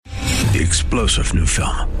The explosive new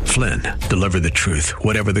film, Flynn, deliver the truth,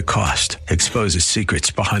 whatever the cost, exposes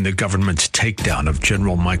secrets behind the government's takedown of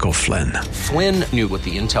General Michael Flynn. Flynn knew what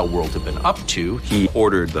the intel world had been up to. He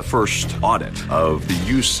ordered the first audit of the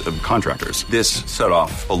use of contractors. This set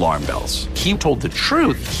off alarm bells. He told the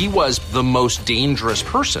truth. He was the most dangerous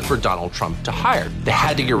person for Donald Trump to hire. They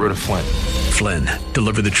had to get rid of Flynn. Flynn,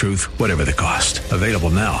 deliver the truth, whatever the cost. Available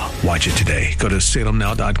now. Watch it today. Go to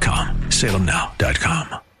salemnow.com.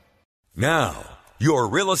 salemnow.com. Now, your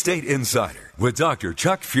Real Estate Insider with Dr.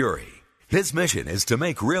 Chuck Fury. His mission is to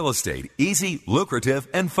make real estate easy, lucrative,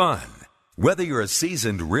 and fun. Whether you're a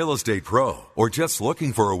seasoned real estate pro or just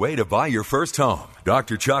looking for a way to buy your first home,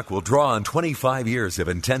 Dr. Chuck will draw on 25 years of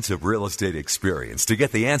intensive real estate experience to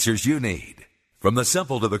get the answers you need. From the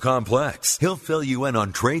simple to the complex, he'll fill you in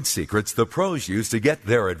on trade secrets the pros use to get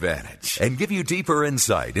their advantage and give you deeper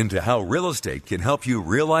insight into how real estate can help you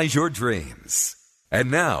realize your dreams.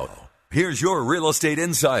 And now, here's your Real Estate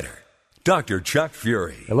Insider, Dr. Chuck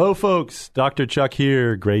Fury. Hello, folks. Dr. Chuck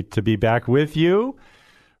here. Great to be back with you.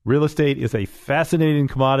 Real estate is a fascinating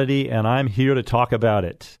commodity, and I'm here to talk about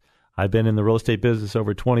it. I've been in the real estate business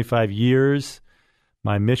over 25 years.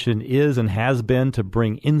 My mission is and has been to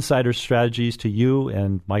bring insider strategies to you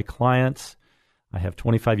and my clients. I have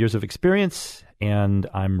 25 years of experience, and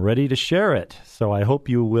I'm ready to share it. So I hope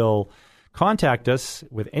you will contact us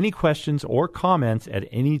with any questions or comments at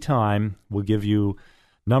any time. We'll give you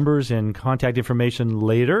numbers and contact information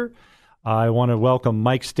later. I want to welcome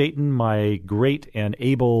Mike Staten, my great and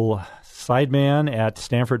able sideman at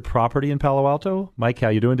Stanford Property in Palo Alto. Mike, how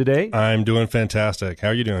you doing today? I'm doing fantastic. How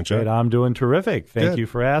are you doing, Chuck? Great, I'm doing terrific. Thank you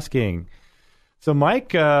for asking. So, Mike,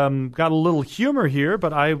 got a little humor here,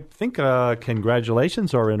 but I think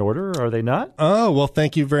congratulations are in order, are they not? Oh, well,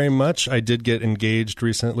 thank you very much. I did get engaged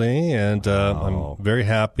recently, and I'm very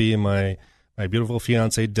happy. My beautiful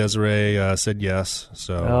fiance Desiree said yes.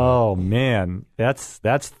 So, oh man, that's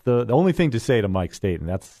the only thing to say to Mike Staten.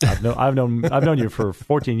 I've known you for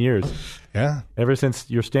 14 years. Yeah, ever since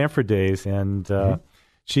your Stanford days, and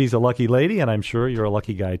she's a lucky lady, and I'm sure you're a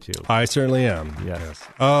lucky guy too. I certainly am. Yes.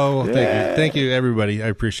 Oh, thank you, everybody. I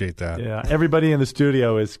appreciate that. Yeah, everybody in the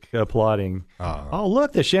studio is applauding. Oh,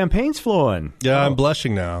 look, the champagne's flowing. Yeah, I'm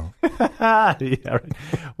blushing now. Yeah, right.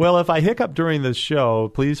 Well, if I hiccup during the show,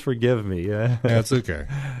 please forgive me. That's okay.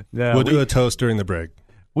 No, we'll do a toast during the break.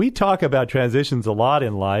 We talk about transitions a lot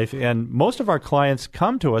in life, and most of our clients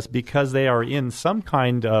come to us because they are in some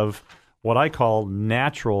kind of what I call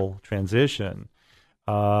natural transition.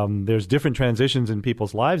 There's different transitions in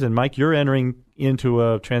people's lives, and Mike, you're entering into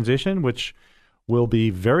a transition which will be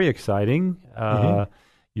very exciting.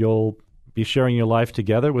 You'll be sharing your life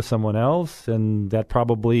together with someone else, and that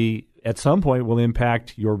probably at some point will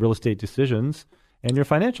impact your real estate decisions and your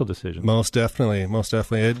financial decisions. Most definitely.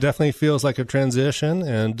 It definitely feels like a transition,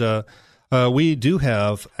 and we do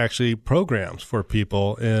have actually programs for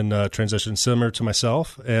people in transition similar to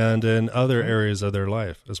myself and in other areas of their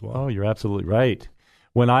life as well. Oh, you're absolutely right.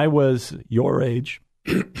 When I was your age,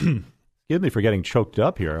 excuse me for getting choked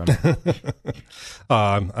up here.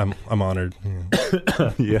 I'm honored.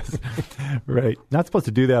 Yes, right. Not supposed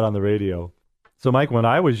to do that on the radio. So, Mike, when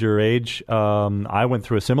I was your age, I went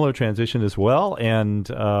through a similar transition as well, and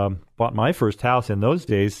bought my first house in those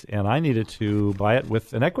days, and I needed to buy it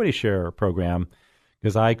with an equity share program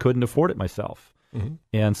because I couldn't afford it myself.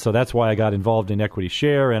 And so that's why I got involved in equity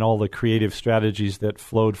share, and all the creative strategies that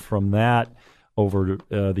flowed from that over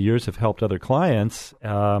the years have helped other clients.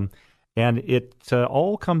 And it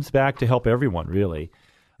all comes back to help everyone, really.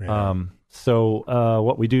 Yeah. So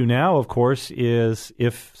what we do now, of course, is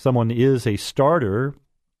if someone is a starter,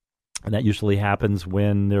 and that usually happens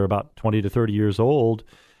when they're about 20 to 30 years old,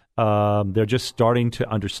 they're just starting to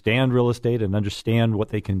understand real estate and understand what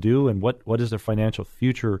they can do and what is their financial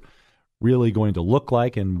future really going to look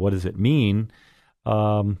like and what does it mean.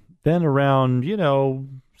 Then around,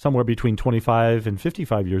 somewhere between 25 and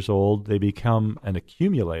 55 years old, they become an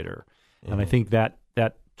accumulator. And I think that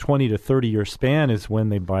 20 to 30-year span is when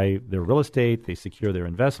they buy their real estate, they secure their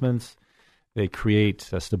investments, they create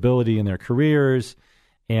stability in their careers,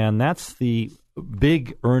 and that's the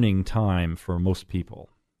big earning time for most people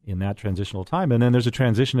in that transitional time. And then there's a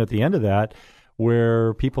transition at the end of that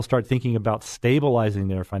where people start thinking about stabilizing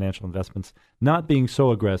their financial investments, not being so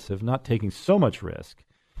aggressive, not taking so much risk.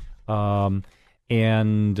 Of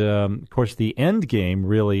course, the end game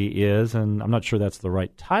really is, and I'm not sure that's the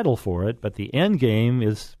right title for it, but the end game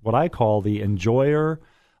is what I call the enjoyer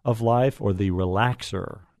of life or the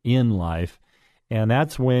relaxer in life. And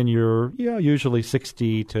that's when you're usually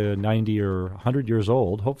 60 to 90 or 100 years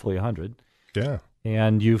old, hopefully 100. Yeah.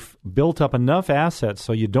 and you've built up enough assets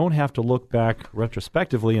so you don't have to look back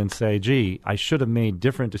retrospectively and say, gee, I should have made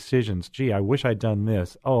different decisions. Gee, I wish I'd done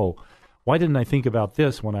this. Oh, why didn't I think about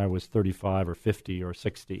this when I was 35 or 50 or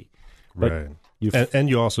 60? But right. And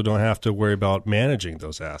you also don't have to worry about managing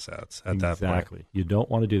those assets at that point. Exactly. You don't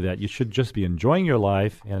want to do that. You should just be enjoying your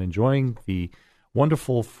life and enjoying the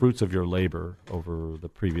wonderful fruits of your labor over the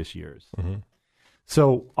previous years. Mm-hmm.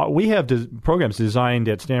 So we have programs designed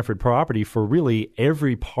at Stanford Property for really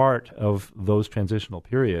every part of those transitional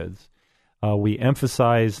periods. We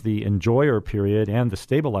emphasize the enjoyer period and the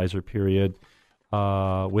stabilizer period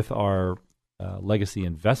with our legacy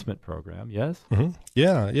investment program, yes? Mm-hmm.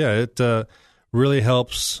 Yeah. It really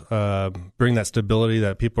helps bring that stability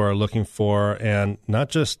that people are looking for, and not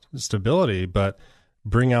just stability, but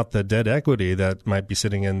bring out the debt equity that might be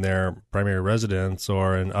sitting in their primary residence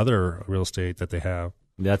or in other real estate that they have.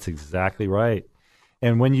 That's exactly right.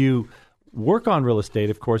 And when you work on real estate,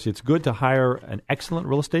 of course, it's good to hire an excellent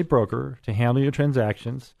real estate broker to handle your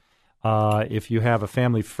transactions. If you have a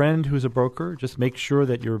family friend who's a broker, just make sure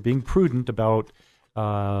that you're being prudent about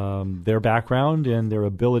their background and their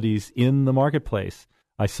abilities in the marketplace.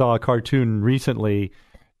 I saw a cartoon recently,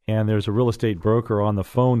 and there's a real estate broker on the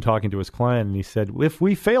phone talking to his client, and he said, if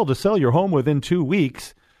we fail to sell your home within 2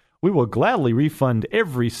 weeks, we will gladly refund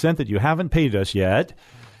every cent that you haven't paid us yet.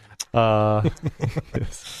 And,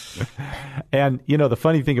 the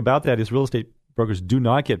funny thing about that is real estate brokers do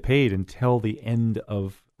not get paid until the end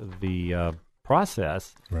of the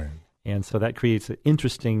process. Right. And so that creates an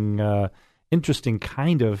interesting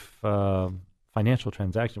kind of financial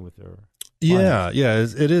transaction with their clients. Yeah,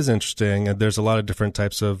 it is interesting. There's a lot of different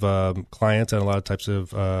types of clients and a lot of types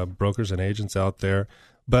of brokers and agents out there.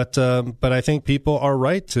 But I think people are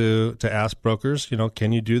right to ask brokers,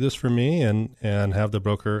 can you do this for me, and have the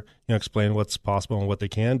broker explain what's possible and what they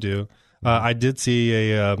can do. I did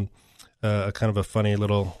see a kind of a funny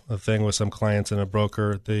little thing with some clients and a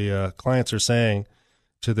broker. The clients are saying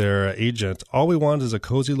to their agent, all we want is a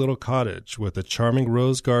cozy little cottage with a charming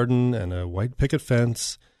rose garden and a white picket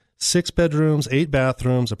fence, 6 bedrooms, 8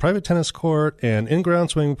 bathrooms, a private tennis court, and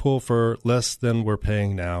in-ground swimming pool for less than we're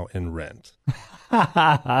paying now in rent.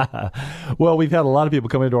 Well, we've had a lot of people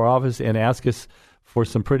come into our office and ask us for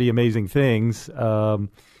some pretty amazing things,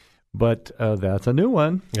 but that's a new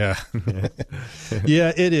one. Yeah,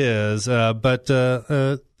 yeah, it is. But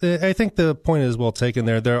I think the point is well taken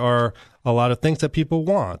there. There are a lot of things that people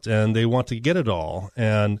want, and they want to get it all.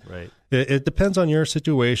 And right. It depends on your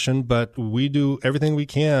situation, but we do everything we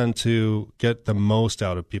can to get the most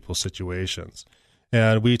out of people's situations.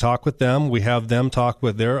 And we talk with them. We have them talk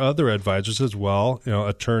with their other advisors as well,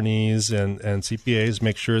 attorneys and CPAs,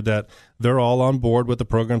 make sure that they're all on board with the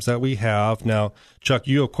programs that we have. Now, Chuck,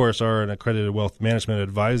 you, of course, are an accredited wealth management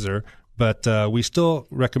advisor, but we still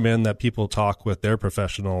recommend that people talk with their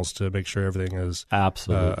professionals to make sure everything is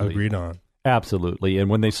absolutely agreed on. Absolutely. And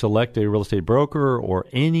when they select a real estate broker or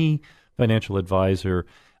any financial advisor,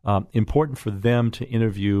 important for them to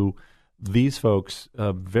interview these folks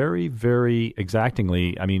very, very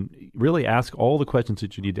exactingly. I mean, really ask all the questions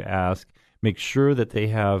that you need to ask. Make sure that they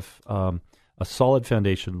have a solid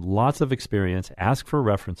foundation, lots of experience. Ask for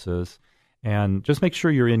references, and just make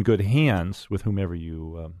sure you're in good hands with whomever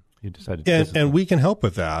you decide to visit. And we can help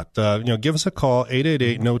with that. Give us a call,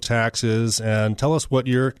 888-NO-TAXES, and tell us what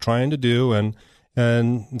you're trying to do and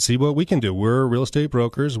see what we can do. We're real estate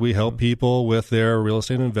brokers. We help people with their real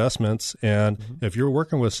estate investments. And if you're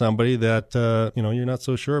working with somebody that you're not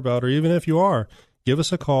so sure about, or even if you are, give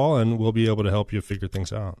us a call and we'll be able to help you figure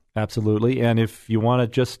things out. Absolutely. And if you want to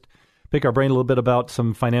just pick our brain a little bit about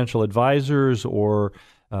some financial advisors or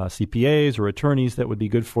CPAs or attorneys that would be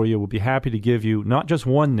good for you, we'll be happy to give you not just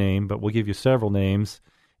one name, but we'll give you several names,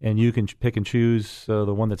 and you can pick and choose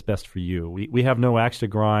the one that's best for you. We have no axe to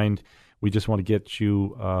grind. We just want to get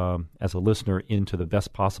you, as a listener, into the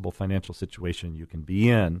best possible financial situation you can be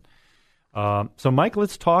in. So, Mike,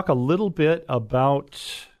 let's talk a little bit about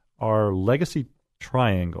our legacy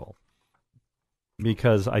triangle,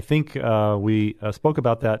 because I think we spoke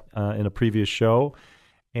about that in a previous show.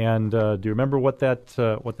 And do you remember what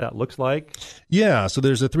that looks like? Yeah, so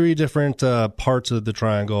there's 3 different parts of the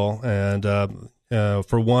triangle, and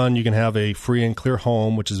for one, you can have a free and clear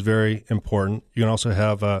home, which is very important. You can also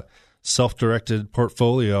have a self-directed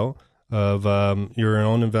portfolio of your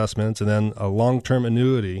own investments, and then a long-term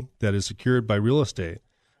annuity that is secured by real estate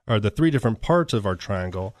are the 3 different parts of our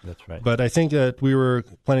triangle. That's right. But I think that we were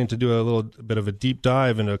planning to do a little bit of a deep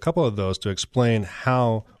dive into a couple of those to explain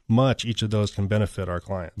how much each of those can benefit our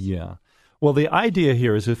clients. Yeah. Well, the idea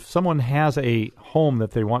here is if someone has a home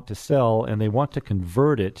that they want to sell and they want to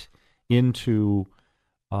convert it into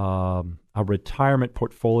a retirement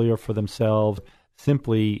portfolio for themselves,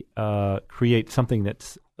 simply create something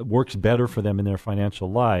that works better for them in their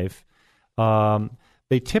financial life.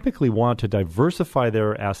 They typically want to diversify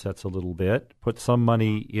their assets a little bit, put some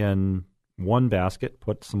money in one basket,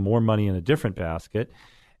 put some more money in a different basket,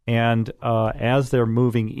 and as they're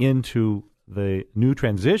moving into the new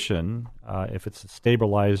transition, if it's a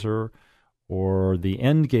stabilizer or the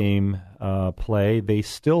end game play, they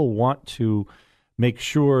still want to make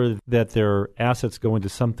sure that their assets go into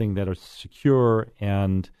something that are secure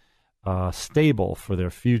and stable for their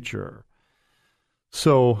future.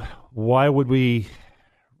 So why would we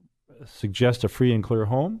suggest a free and clear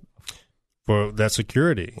home? For that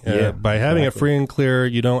security. Yeah, by having exactly. a free and clear,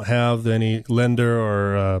 you don't have any lender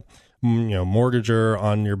or mortgager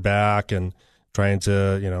on your back and trying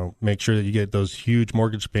to make sure that you get those huge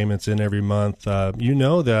mortgage payments in every month. You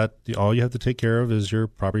know that all you have to take care of is your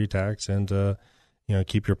property tax and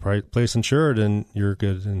keep your place insured, and you're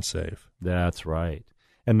good and safe. That's right.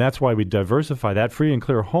 And that's why we diversify. That free and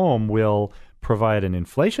clear home will provide an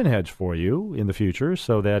inflation hedge for you in the future,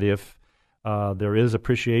 so that if there is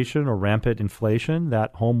appreciation or rampant inflation,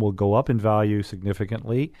 that home will go up in value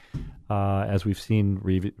significantly, as we've seen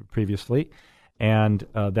previously. And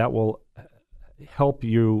that will help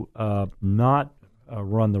you not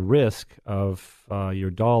run the risk of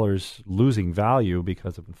your dollars losing value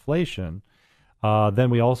because of inflation.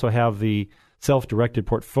 Then we also have the self-directed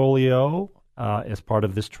portfolio as part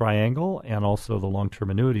of this triangle, and also the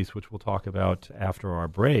long-term annuities, which we'll talk about after our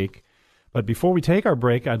break. But before we take our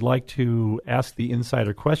break, I'd like to ask the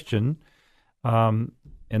insider question, and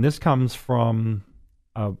this comes from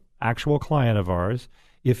an actual client of ours.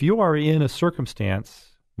 If you are in a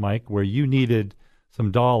circumstance, Mike, where you needed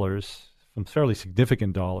some dollars, some fairly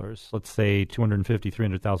significant dollars, let's say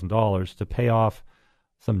 $250,000, $300,000, to pay off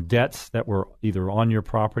some debts that were either on your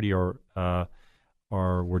property or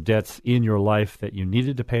were debts in your life that you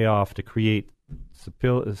needed to pay off to create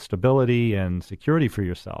stability and security for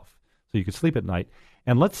yourself so you could sleep at night.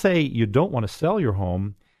 And let's say you don't want to sell your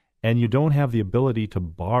home and you don't have the ability to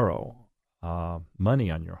borrow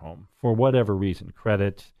money on your home for whatever reason,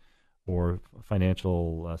 credit or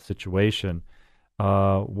financial situation.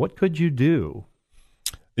 What could you do?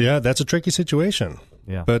 Yeah, that's a tricky situation.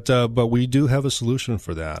 Yeah. But we do have a solution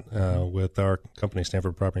for that with our company,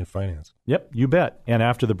 Stanford Property and Finance. Yep, you bet. And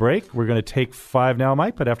after the break, we're going to take 5 now,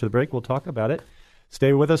 Mike, but after the break, we'll talk about it.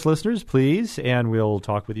 Stay with us, listeners, please, and we'll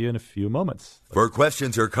talk with you in a few moments. For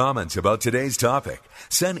questions or comments about today's topic,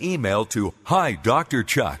 send email to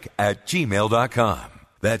hidrchuck@gmail.com.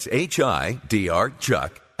 That's HIDR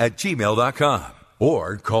Chuck@gmail.com.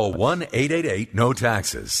 Or call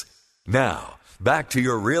 1-888-NO-TAXES. Now, back to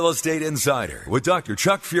your Real Estate Insider with Dr.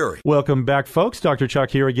 Chuck Fury. Welcome back, folks. Dr.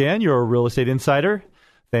 Chuck here again, your Real Estate Insider.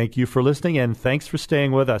 Thank you for listening, and thanks for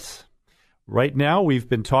staying with us. Right now, we've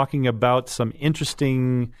been talking about some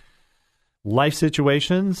interesting life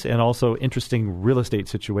situations and also interesting real estate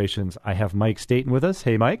situations. I have Mike Staten with us.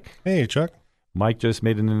 Hey, Mike. Hey, Chuck. Mike just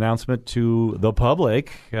made an announcement to the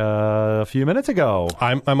public a few minutes ago.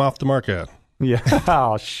 I'm off the market. Yeah,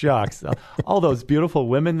 oh, shucks. All those beautiful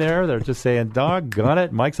women there, they're just saying, doggone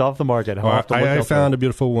it, Mike's off the market. I found a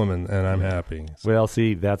beautiful woman, and I'm happy. Well,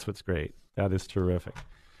 see, that's what's great. That is terrific.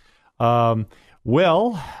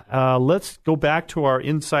 Let's go back to our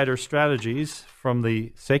insider strategies from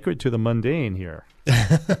the sacred to the mundane here.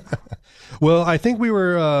 Well, I think we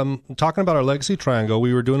were talking about our legacy triangle.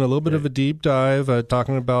 We were doing a little bit of a deep dive,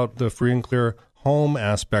 talking about the free and clear home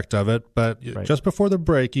aspect of it. But just before the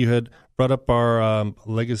break, you had brought up our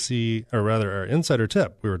legacy, or rather our insider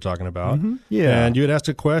tip we were talking about. Mm-hmm. Yeah. And you had asked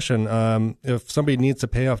a question, if somebody needs to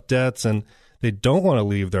pay off debts and they don't want to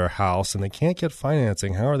leave their house and they can't get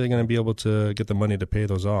financing, how are they going to be able to get the money to pay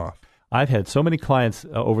those off? I've had so many clients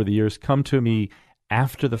over the years come to me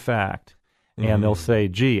after the fact, and they'll say,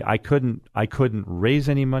 gee, I couldn't raise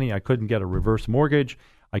any money. I couldn't get a reverse mortgage.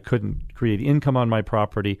 I couldn't create income on my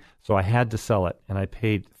property, so I had to sell it. And I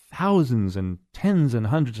paid thousands and tens and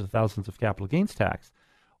hundreds of thousands of capital gains tax.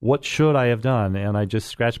 What should I have done? And I just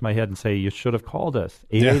scratch my head and say, you should have called us.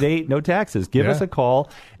 888 no taxes. Give us a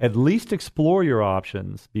call. At least explore your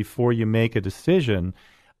options before you make a decision.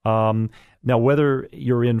 Now, whether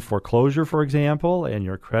you're in foreclosure, for example, and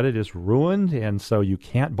your credit is ruined, and so you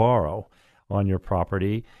can't borrow on your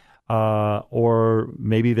property, or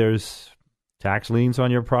maybe there's tax liens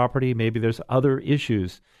on your property, maybe there's other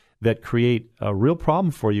issues that create a real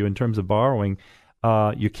problem for you in terms of borrowing.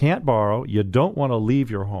 You can't borrow. You don't want to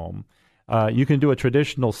leave your home. You can do a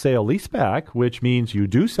traditional sale leaseback, which means you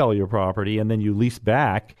do sell your property and then you lease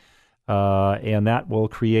back and that will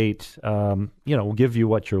create, will give you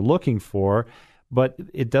what you're looking for, but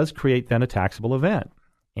it does create then a taxable event.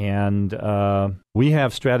 And we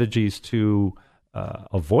have strategies to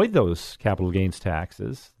avoid those capital gains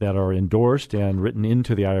taxes that are endorsed and written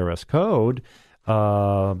into the IRS code.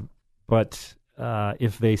 But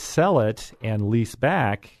if they sell it and lease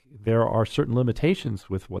back, there are certain limitations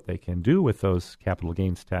with what they can do with those capital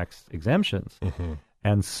gains tax exemptions. Mm-hmm.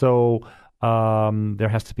 And so there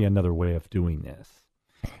has to be another way of doing this.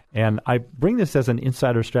 And I bring this as an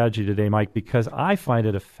insider strategy today, Mike, because I find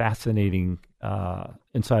it a fascinating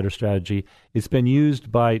insider strategy. It's been used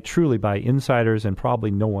truly by insiders and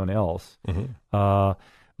probably no one else. Mm-hmm.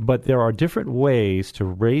 But there are different ways to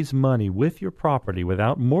raise money with your property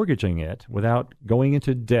without mortgaging it, without going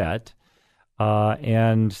into debt.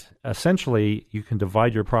 And essentially, you can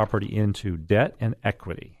divide your property into debt and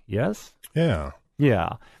equity. Yes? Yeah.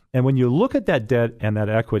 Yeah. And when you look at that debt and that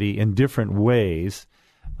equity in different ways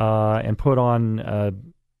and put on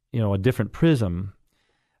a different prism,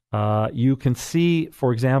 you can see,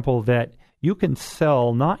 for example, that you can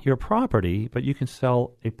sell not your property, but you can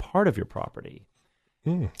sell a part of your property.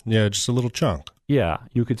 Yeah, just a little chunk. Yeah,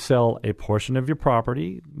 you could sell a portion of your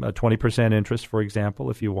property, a 20% interest, for example,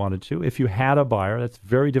 if you wanted to. If you had a buyer, that's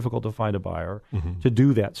very difficult to find a buyer to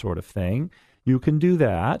do that sort of thing. You can do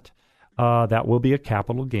that. That will be a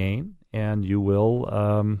capital gain, and you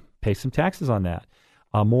will pay some taxes on that.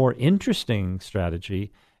 A more interesting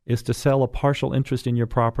strategy is to sell a partial interest in your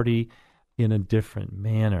property in a different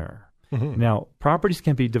manner. Mm-hmm. Now, properties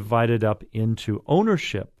can be divided up into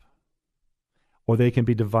ownership, or they can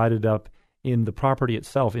be divided up in the property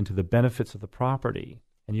itself into the benefits of the property.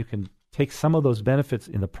 And you can take some of those benefits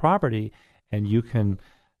in the property and you can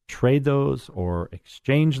trade those or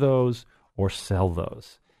exchange those or sell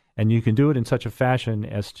those. And you can do it in such a fashion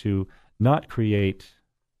as to not create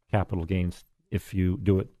capital gains if you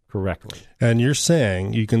do it correctly. And you're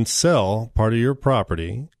saying you can sell part of your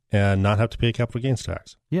property and not have to pay capital gains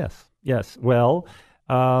tax? Yes. Well,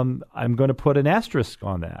 I'm going to put an asterisk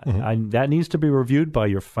on that. Mm-hmm. That needs to be reviewed by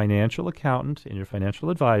your financial accountant and your financial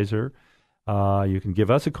advisor. You can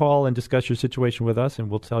give us a call and discuss your situation with us, and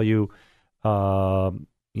we'll tell you, our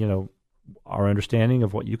understanding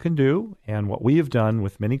of what you can do and what we have done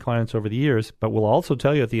with many clients over the years. But we'll also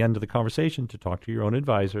tell you at the end of the conversation to talk to your own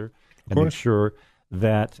advisor and make sure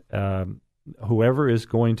that whoever is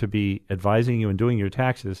going to be advising you and doing your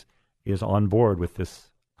taxes is on board with this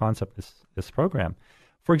concept, this program.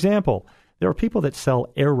 For example, there are people that sell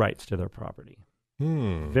air rights to their property.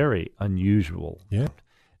 Very unusual. Yeah.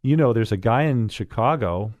 There's a guy in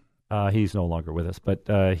Chicago. He's no longer with us, but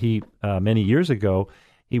he many years ago,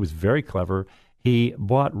 he was very clever. He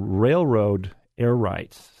bought railroad air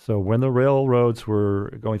rights. So when the railroads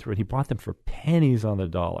were going through it, he bought them for pennies on the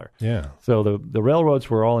dollar. Yeah. So the railroads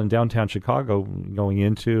were all in downtown Chicago, going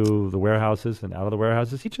into the warehouses and out of the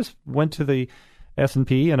warehouses. He just went to the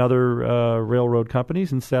S&P and other railroad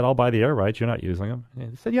companies and said, I'll buy the air rights. You're not using them.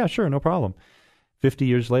 And they said, yeah, sure, no problem. 50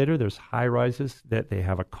 years later, there's high rises that they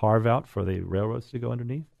have a carve out for the railroads to go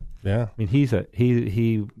underneath. Yeah. I mean,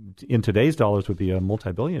 he in today's dollars would be a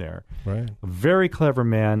multi-billionaire. Right. A very clever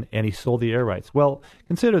man, and he sold the air rights. Well,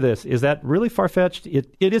 consider this. Is that really far-fetched? It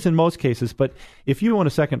is in most cases, but if you own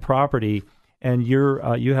a second property and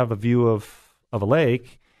you have a view of a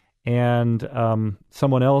lake and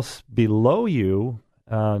someone else below you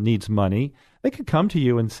needs money, they could come to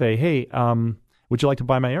you and say, hey, would you like to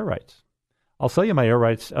buy my air rights? I'll sell you my air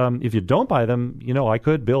rights. If you don't buy them, I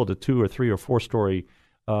could build a 2 or 3 or 4 story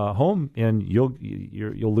home, and you'll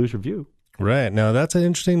lose your view. Right. Now, that's an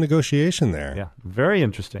interesting negotiation there. Yeah, very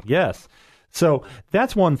interesting. Yes. So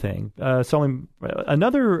that's one thing. Selling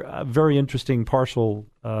another very interesting partial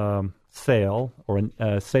sale or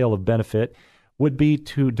sale of benefit would be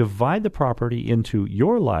to divide the property into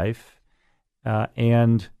your life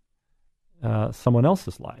and someone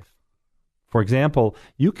else's life. For example,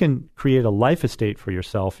 you can create a life estate for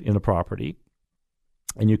yourself in a property,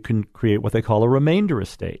 and you can create what they call a remainder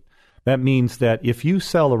estate. That means that if you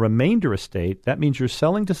sell a remainder estate, that means you're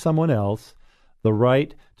selling to someone else the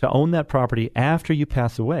right to own that property after you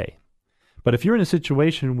pass away. But if you're in a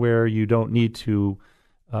situation where you don't need to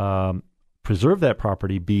preserve that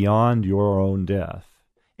property beyond your own death,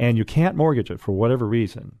 and you can't mortgage it for whatever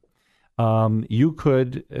reason, you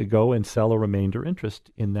could go and sell a remainder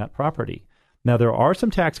interest in that property. Now, there are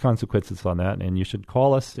some tax consequences on that, and you should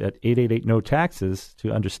call us at 888-NO-TAXES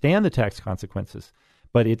to understand the tax consequences.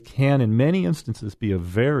 But it can, in many instances, be a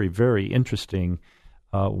very, very interesting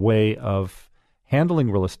way of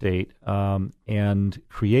handling real estate and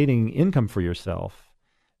creating income for yourself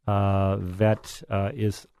that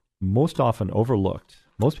is most often overlooked.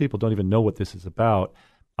 Most people don't even know what this is about.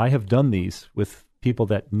 I have done these with people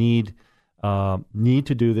that need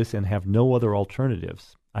to do this and have no other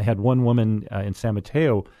alternatives. I had one woman in San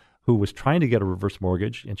Mateo who was trying to get a reverse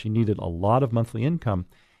mortgage, and she needed a lot of monthly income.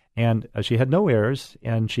 And she had no heirs,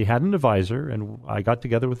 and she had an advisor, and I got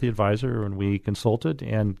together with the advisor, and we consulted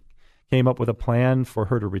and came up with a plan for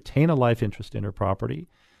her to retain a life interest in her property.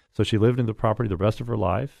 So she lived in the property the rest of her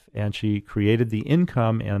life, and she created the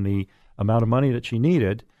income and the amount of money that she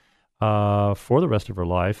needed for the rest of her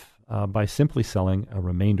life by simply selling a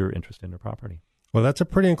remainder interest in her property. Well, that's a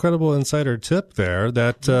pretty incredible insider tip there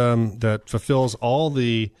that fulfills all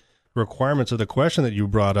the requirements of the question that you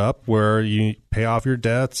brought up, where you pay off your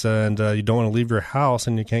debts and you don't want to leave your house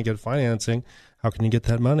and you can't get financing. How can you get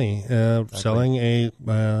that money? Exactly. Selling a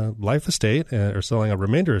life estate or selling a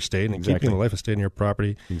remainder estate and keeping the life estate in your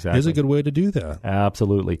property is a good way to do that.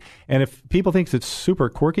 Absolutely. And if people think it's super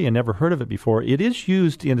quirky and never heard of it before, it is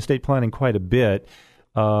used in estate planning quite a bit.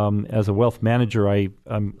 As a wealth manager,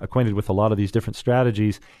 I'm acquainted with a lot of these different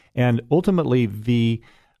strategies. And ultimately, the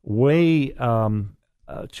way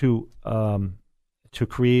to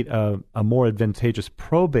create a more advantageous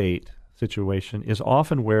probate situation is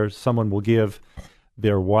often where someone will give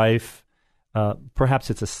their wife,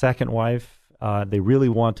 perhaps it's a second wife, they really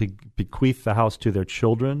want to bequeath the house to their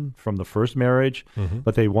children from the first marriage,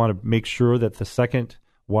 but they want to make sure that the second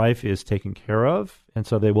wife is taken care of, and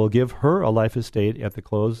so they will give her a life estate at the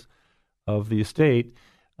close of the estate,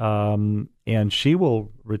 and she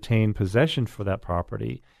will retain possession for that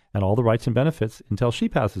property and all the rights and benefits until she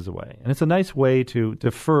passes away. And it's a nice way to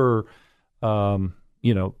defer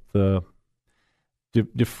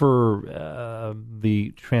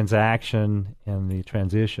the transaction and the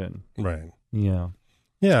transition. Right. Yeah.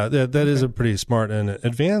 Yeah, that is a pretty smart and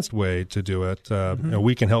advanced way to do it.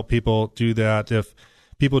 We can help people do that. If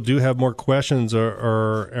people do have more questions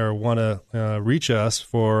or want to reach us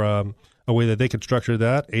for a way that they could structure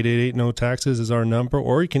that, 888-NO-TAXES is our number,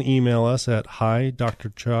 or you can email us at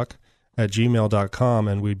hidrchuck@gmail.com,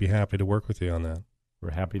 and we'd be happy to work with you on that.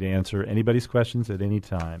 We're happy to answer anybody's questions at any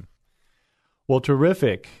time. Well,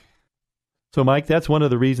 terrific. So, Mike, that's one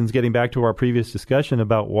of the reasons, getting back to our previous discussion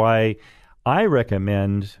about why I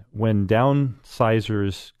recommend when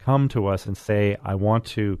downsizers come to us and say, I want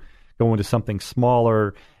to go into something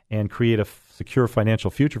smaller and create a secure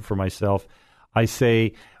financial future for myself, I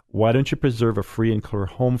say, why don't you preserve a free and clear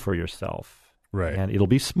home for yourself? Right. And it'll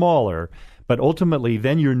be smaller, but ultimately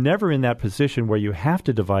then you're never in that position where you have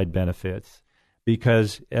to divide benefits,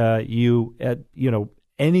 because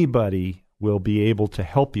anybody will be able to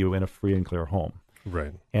help you in a free and clear home.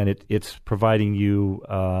 Right. And it's providing you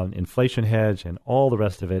inflation hedge and all the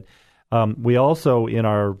rest of it. We also, in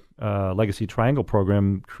our Legacy Triangle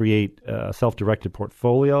program, create a self-directed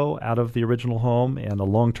portfolio out of the original home and a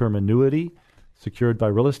long-term annuity secured by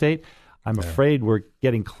real estate. I'm afraid we're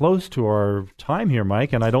getting close to our time here,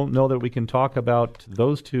 Mike, and I don't know that we can talk about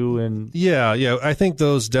those two. Yeah, I think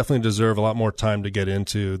those definitely deserve a lot more time to get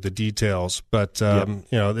into the details. But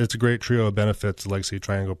it's a great trio of benefits the Legacy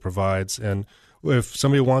Triangle provides, and if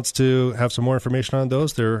somebody wants to have some more information on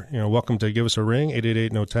those, they're welcome to give us a ring,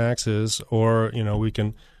 888-NO-TAXES, or we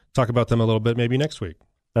can talk about them a little bit maybe next week.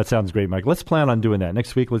 That sounds great, Mike. Let's plan on doing that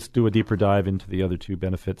next week. Let's do a deeper dive into the other two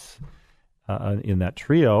benefits in that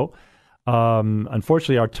trio.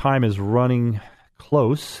 Unfortunately, our time is running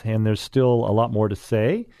close, and there's still a lot more to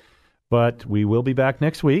say, but we will be back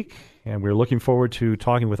next week, and we're looking forward to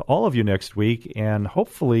talking with all of you next week and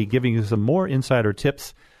hopefully giving you some more insider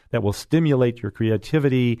tips that will stimulate your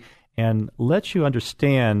creativity and let you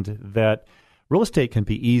understand that real estate can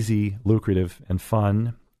be easy, lucrative, and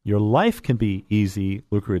fun. Your life can be easy,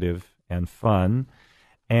 lucrative, and fun,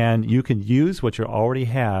 and you can use what you already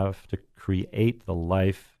have to create the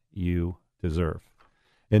life you deserve.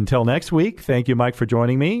 Until next week, thank you, Mike, for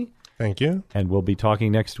joining me. Thank you. And we'll be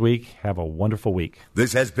talking next week. Have a wonderful week.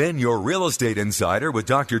 This has been your Real Estate Insider with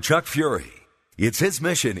Dr. Chuck Fury. It's his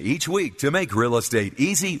mission each week to make real estate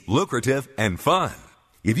easy, lucrative, and fun.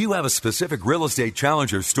 If you have a specific real estate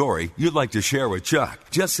challenge or story you'd like to share with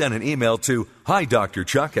Chuck, just send an email to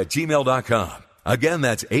hidrchuck@gmail.com. Again,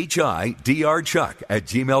 that's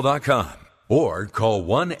hidrchuck@gmail.com. Or call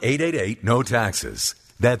 1-888-NO-TAXES.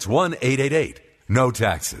 That's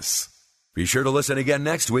 1-888-NO-TAXES. Be sure to listen again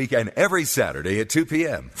next week and every Saturday at 2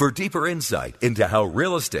 p.m. for deeper insight into how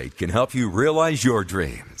real estate can help you realize your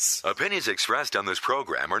dreams. Opinions expressed on this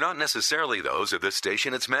program are not necessarily those of the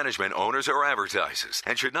station, its management, owners, or advertisers,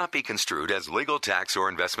 and should not be construed as legal, tax, or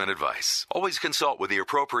investment advice. Always consult with the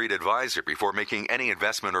appropriate advisor before making any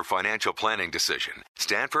investment or financial planning decision.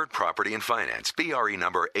 Stanford Property and Finance, BRE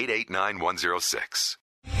number 889106.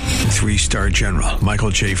 3-star General Michael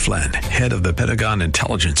J. Flynn, head of the Pentagon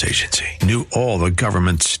Intelligence Agency, knew all the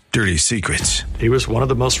government's dirty secrets. He was one of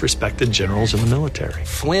the most respected generals in the military.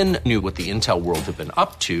 Flynn knew what the intel world had been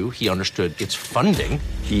up to. He understood its funding.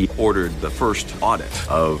 He ordered the first audit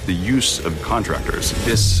of the use of contractors.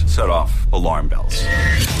 This set off alarm bells.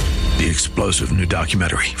 The explosive new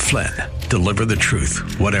documentary, Flynn, Deliver the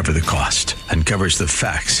Truth, Whatever the Cost, uncovers the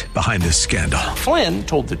facts behind this scandal. Flynn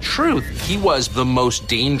told the truth. He was the most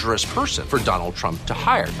dangerous person for Donald Trump to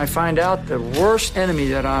hire. I find out the worst enemy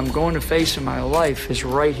that I'm going to face in my life is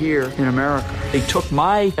right here in America. They took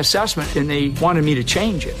my assessment and they wanted me to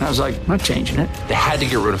change it. And I was like, I'm not changing it. They had to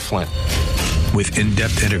get rid of Flynn. With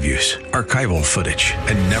in-depth interviews, archival footage,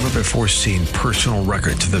 and never-before-seen personal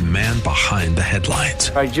records of the man behind the headlines.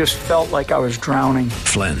 I just felt like I was drowning.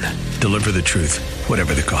 Flynn, Deliver the Truth,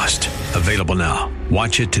 Whatever the Cost. Available now.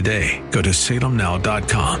 Watch it today. Go to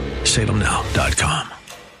salemnow.com. salemnow.com.